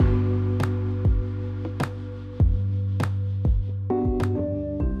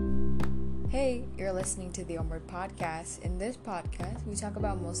listening to the Onward Podcast. In this podcast, we talk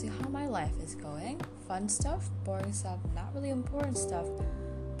about mostly how my life is going. Fun stuff, boring stuff, not really important stuff,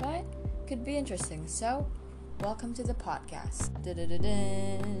 but could be interesting. So, welcome to the podcast. Okay,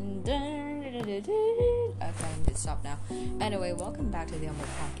 I need to stop now. Anyway, welcome back to the Onward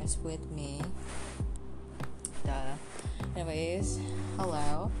Podcast with me. Anyways,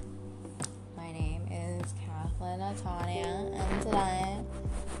 hello. My name is Kathleen Atania, and today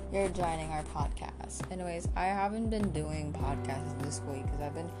you're joining our podcast. Anyways, I haven't been doing podcasts this week because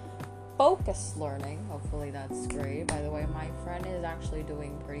I've been focus learning. Hopefully that's great. By the way, my friend is actually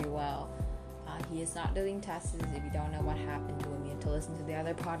doing pretty well. He is not doing tests. If you don't know what happened to him, you have to listen to the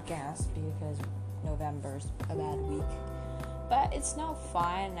other podcast because November's a bad week. But it's now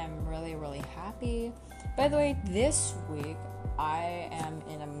fine. I'm really, really happy. By the way, this week I am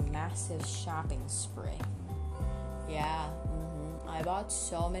in a massive shopping spree. Yeah, I bought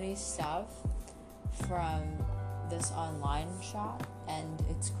so many stuff from this online shop, and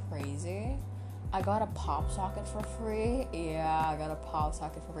it's crazy. I got a pop socket for free. Yeah, I got a pop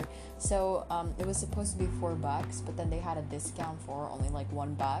socket for free. So, it was supposed to be $4, but then they had a discount for only like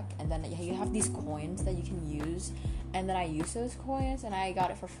 $1. And then you have these coins that you can use. And then I used those coins and I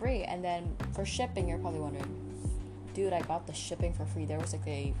got it for free. And then for shipping, you're probably wondering, dude, I got the shipping for free. There was like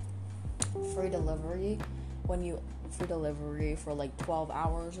a free delivery for like 12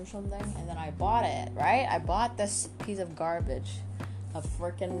 hours or something. And then I bought it, right? I bought this piece of garbage. A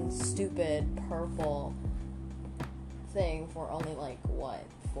freaking stupid purple thing for only like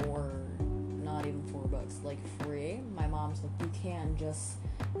not even $4, like free. My mom's like, you can't just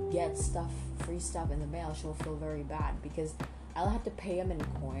get free stuff in the mail. She'll feel very bad because I'll have to pay them in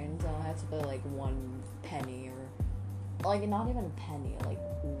coins. I'll have to pay like 1 penny or like not even a penny, like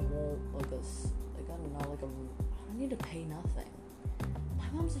I don't know, I don't need to pay nothing. My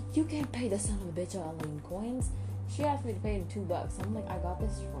mom's like, you can't pay the son of a bitch only in coins. She asked me to pay him $2. I'm like, I got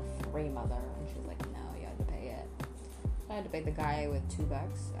this for free, mother. And she's like, no, you have to pay it. I had to pay the guy with $2.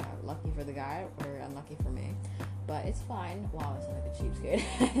 Lucky for the guy, or unlucky for me. But it's fine. Wow, I sound like a cheapskate.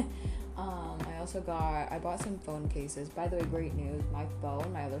 I bought some phone cases. By the way, great news. My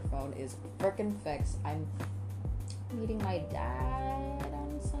other phone is freaking fixed. I'm meeting my dad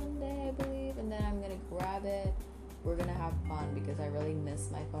on Sunday, I believe. And then I'm going to grab it. We're gonna have fun because I really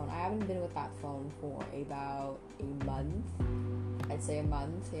miss my phone. I haven't been with that phone for about a month. I'd say a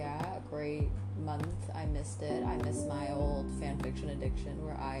month, yeah, a great month. I missed it. I miss my old fanfiction addiction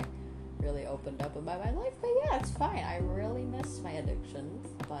where I really opened up about my life. But yeah, it's fine. I really miss my addictions,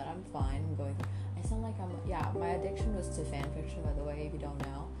 but I'm fine. I sound like my addiction was to fanfiction, by the way, if you don't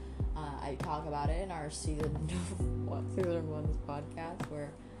know. I talk about it in our season 1 podcast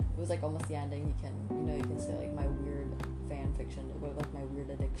where it was like almost the ending. You can say like my weird fan fiction, like my weird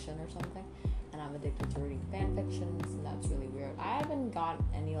addiction or something. And I'm addicted to reading fan fictions, and that's really weird. I haven't got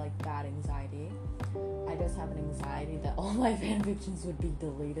any like bad anxiety. I just have an anxiety that all my fan fictions would be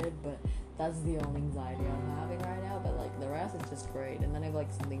deleted, but that's the only anxiety I'm having right now. But like the rest is just great. And then if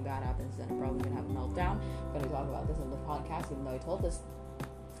like something bad happens, then I'm probably gonna have a meltdown. I'm gonna talk about this on the podcast, even though I told this.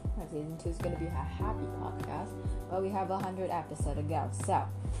 Season 2 is going to be a happy podcast, but we have 100 episodes to go. So,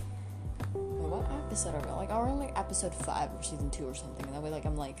 what episode are we? Like, we're on like episode 5 or season 2 or something. And that way, like,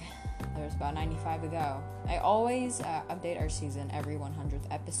 there's about 95 to go. I always update our season every 100th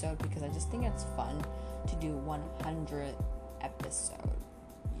episode because I just think it's fun to do 100 episode.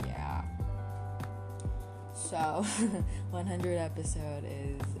 Yeah. So, 100 episode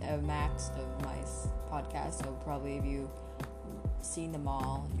is a max of my podcast. So probably if you seen them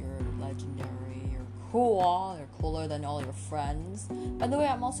all, you're legendary, you're cool, you're cooler than all your friends. By the way,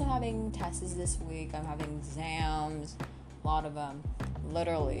 I'm also having tests this week. I'm having exams, a lot of them,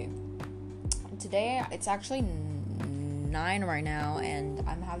 literally. Today, it's actually 9 right now, and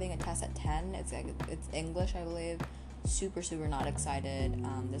I'm having a test at 10. It's English, I believe. Super not excited.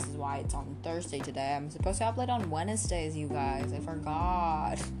 This is why it's on Thursday today. I'm supposed to upload on Wednesdays, you guys. I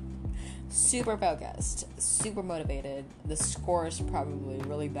forgot. Super focused, super motivated. The score is probably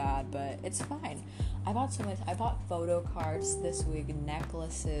really bad, but it's fine. I bought so much. I bought photo cards this week,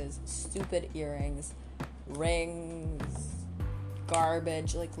 necklaces, stupid earrings, rings,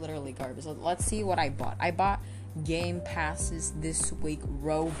 garbage, like literally garbage. So let's see what I bought. I bought game passes this week,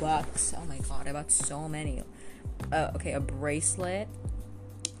 Robux. Oh my god, I bought so many. A bracelet,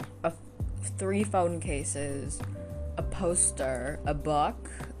 3 phone cases, a poster, a book.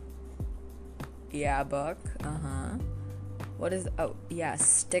 Yeah, book.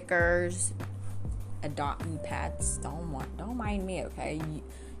 Stickers, Adopt Me pads. Don't mind me, okay?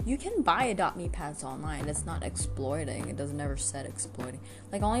 You can buy Adopt Me pads online. It's not exploiting. It doesn't ever said exploiting.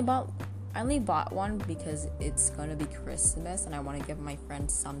 Like, I only bought I only bought one because it's gonna be Christmas and I want to give my friend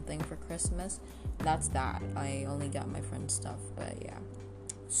something for Christmas. That's that. I only got my friend stuff, but yeah.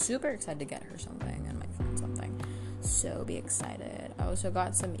 Super excited to get her something and my friend something. So be excited. I also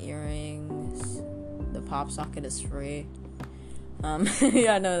got some earrings. The pop socket is free.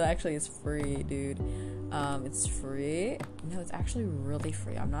 Yeah, no, actually it's free, dude. It's free. No, it's actually really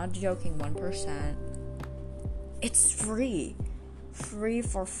free. I'm not joking, 1%. It's free. Free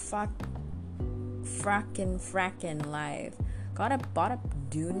for frackin' life. Bought a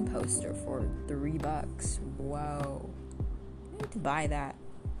Dune poster for $3. Whoa. I need to buy that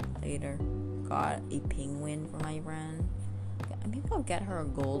later. Got a penguin for my friend. Maybe I'll get her a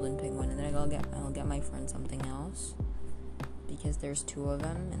golden penguin and then I'll get my friend something else. Because there's 2 of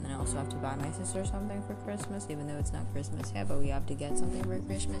them, and then I also have to buy my sister something for Christmas, even though it's not Christmas yet, but we have to get something for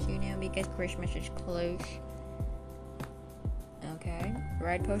Christmas, because Christmas is close. Okay.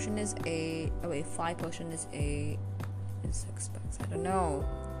 Ride potion is fly potion is $6. I don't know.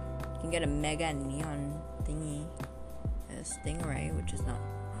 You can get a mega neon thingy. A stingray, which is not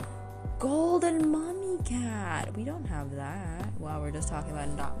golden mummy cat. We don't have that. Wow, we're just talking about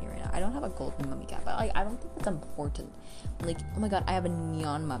Adopt Me right now. I don't have a golden mummy cat, but I don't think that's important. Oh my god, I have a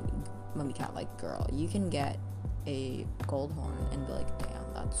neon mummy cat. Girl, you can get a gold horn and be like,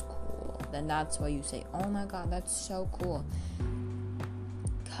 damn, that's cool. Then that's why you say, oh my god, that's so cool.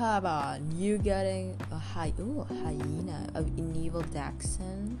 Come on, you getting a hyena of an evil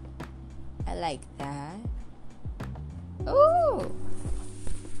Dachshund. I like that. Ooh.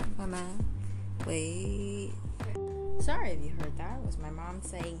 Mama, wait. Sorry if you heard that. It was my mom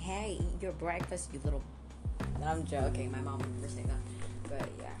saying, hey, eat your breakfast, you little... I'm joking. My mom would never say that. But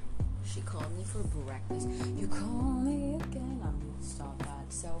yeah. She called me for breakfast. You call me again. I'm gonna stop that.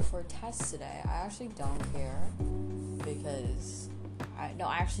 So for tests today, I actually don't care. Because... I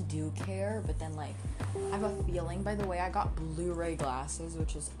actually do care. But then, I have a feeling. By the way, I got Blu-ray glasses,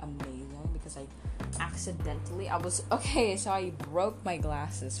 which is amazing. Because I broke my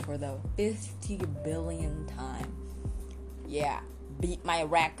glasses for the 50 billion time. Yeah, beat my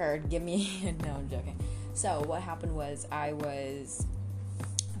record. Give me... No, I'm joking. So what happened was I was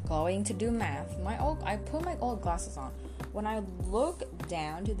going to do math. I put my old glasses on. When I looked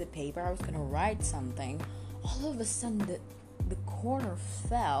down to the paper, I was gonna write something. All of a sudden, the corner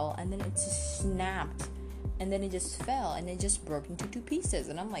fell, and then it just snapped, and then it just fell, and it just broke into 2 pieces.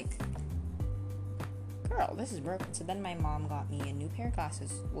 And I'm like, girl, this is broken. So then my mom got me a new pair of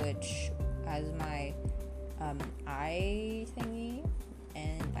glasses, which has my eye thingy,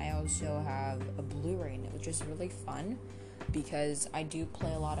 and I also have a Blu-ray in it, which is really fun because I do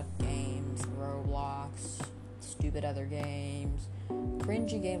play a lot of games, Roblox, stupid other games,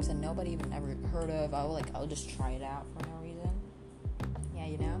 cringy games that nobody even ever heard of. I'll just try it out for no reason. Yeah,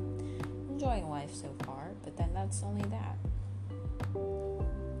 enjoying life so far, but then that's only that.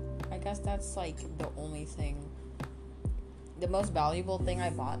 I guess that's the only thing. The most valuable thing I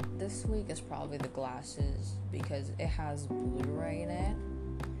bought this week is probably the glasses because it has Blu-ray in it.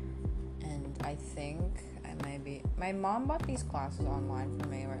 And I think my mom bought these glasses online for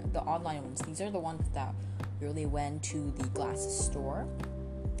me, or the online ones. These are the ones that really went to the glasses store.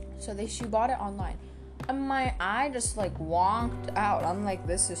 So she bought it online. And my eye just wonked out. I'm like,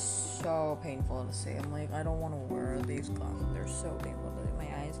 this is so painful to see. I'm like, I don't want to wear these glasses. They're so painful to my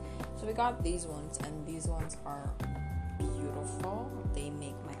eyes. So we got these ones, and these ones are beautiful. They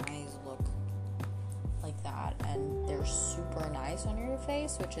make my eyes look like that, and they're super nice on your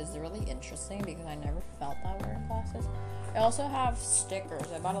face, which is really interesting because I never felt that wearing glasses. I also have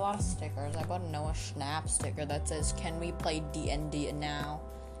stickers. I bought a lot of stickers. I bought a Noah Schnapp sticker that says, can we play D&D now?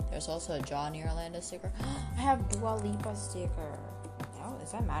 There's also a Johnny Orlando sticker. I have Dua Lipa sticker. Oh,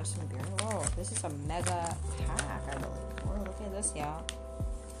 is that Madison Beer? Whoa, this is a mega pack, I believe. Whoa, look at this, y'all.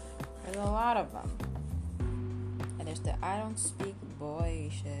 There's a lot of them. And there's the I don't speak boy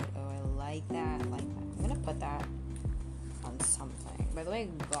shit. Oh, I like that. I'm gonna put that on something. By the way,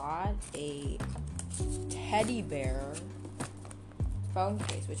 I got a teddy bear phone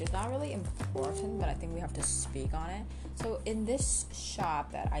case, which is not really important, but I think we have to speak on it. So in this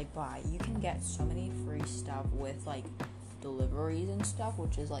shop that I buy, you can get so many free stuff with deliveries and stuff,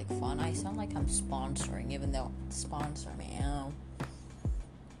 which is fun. I sound like I'm sponsoring, even though sponsor me.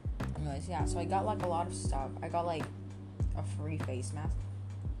 Anyways, yeah, so I got a lot of stuff. I got a free face mask.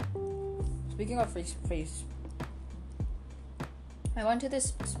 Speaking of free face, I went to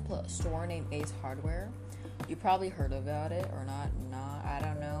this store named Ace Hardware. You probably heard about it or not. I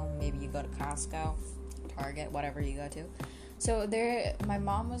don't know. Maybe you go to Costco, Target, whatever you go to. So my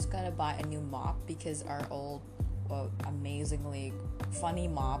mom was gonna buy a new mop because our old a amazingly funny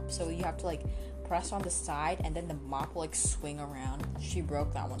mop. So you have to like press on the side, and then the mop will like swing around. She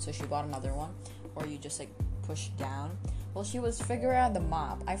broke that one, so she bought another one, or you just like push down. Well, she was figuring out the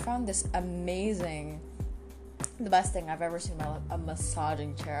mop. I found this amazing, the best thing I've ever seen in my life, a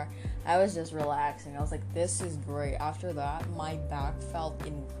massaging chair. I was just relaxing. I was like, this is great. After that, my back felt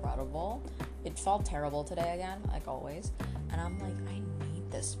incredible. It felt terrible today again, like always. And I'm like, I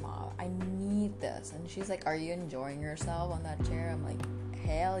need this, Mom. I need this. And she's like, are you enjoying yourself on that chair? I'm like,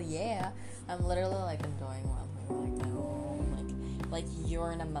 hell yeah. I'm literally like enjoying one. I'm like, no. Like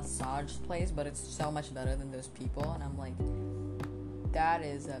you're in a massage place, but it's so much better than those people. And I'm like, that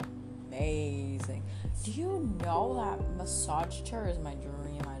is amazing. Do you know that massage chair is my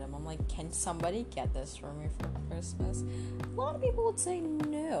dream item? I'm like, can somebody get this for me for Christmas? A lot of people would say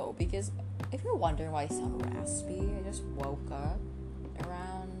no, because if you're wondering why I sound raspy, I just woke up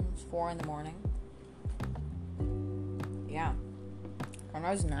around 4 a.m. Yeah. When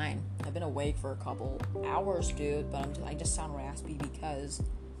I was 9, I've been awake for a couple hours, dude, but I just sound raspy because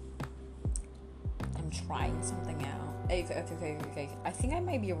I'm trying something out. Okay. I think I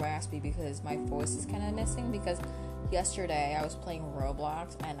might be raspy because my voice is kind of missing, because yesterday I was playing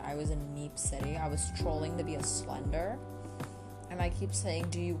Roblox and I was in Meep City. I was trolling to be a Slender, and I keep saying,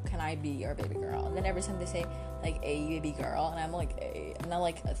 can I be your baby girl? And then every time they say, like, a baby girl, and I'm like, a, and then,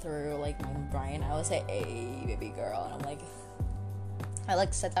 like, through, like, my brain, I would say, a baby girl, and I'm like, I,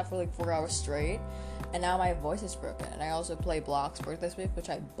 like, said that for, like, 4 hours straight, and now my voice is broken. And I also play Bloxburg this week, which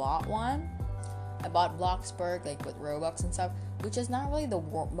I bought one. I bought Bloxburg, like, with Robux and stuff, which is not really the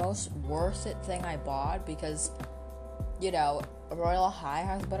most worth it thing I bought, because, you know, Royal High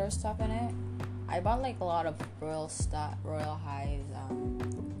has better stuff in it. I bought, like, a lot of Royal High's,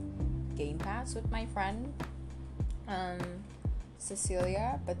 Game Pass with my friend,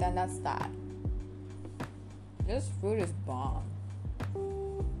 Cecilia, but then that's that. This food is bomb.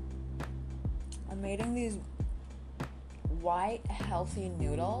 I'm making these white healthy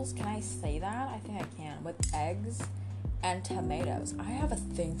noodles. Can I say that? I think I can. With eggs and tomatoes. I have a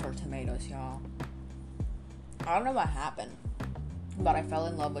thing for tomatoes, y'all. I don't know what happened, but I fell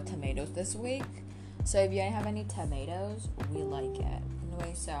in love with tomatoes this week. So if you have any tomatoes, we like it.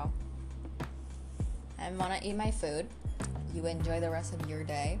 Anyway, so I want to eat my food. You enjoy the rest of your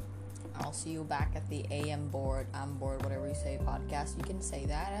day. I'll see you back at the I'm bored, whatever you say podcast. You can say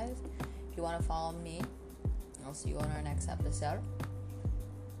that as. If you want to follow me, I'll see you on our next episode.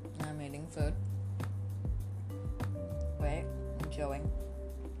 I'm eating food. Wait, I'm chewing.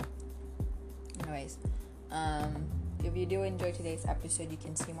 Anyways, if you do enjoy today's episode, you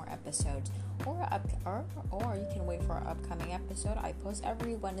can see more episodes, or you can wait for our upcoming episode. I post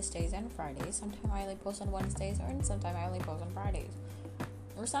every Wednesdays and Fridays. Sometimes I only post on Wednesdays, and sometimes I only post on Fridays,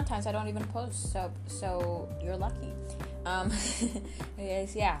 or sometimes I don't even post. So you're lucky.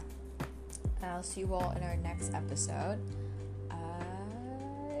 Anyways, yeah. I'll see you all in our next episode.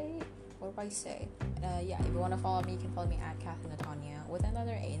 What do I say? Yeah, if you want to follow me, you can follow me at Catherine Natanya with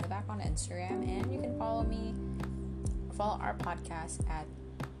another A in the back on Instagram, and you can follow our podcast at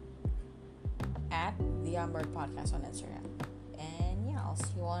the Umberg Podcast on Instagram. And yeah, I'll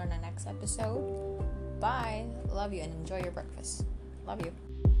see you all in our next episode. Bye. Love you, and enjoy your breakfast. Love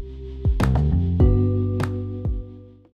you.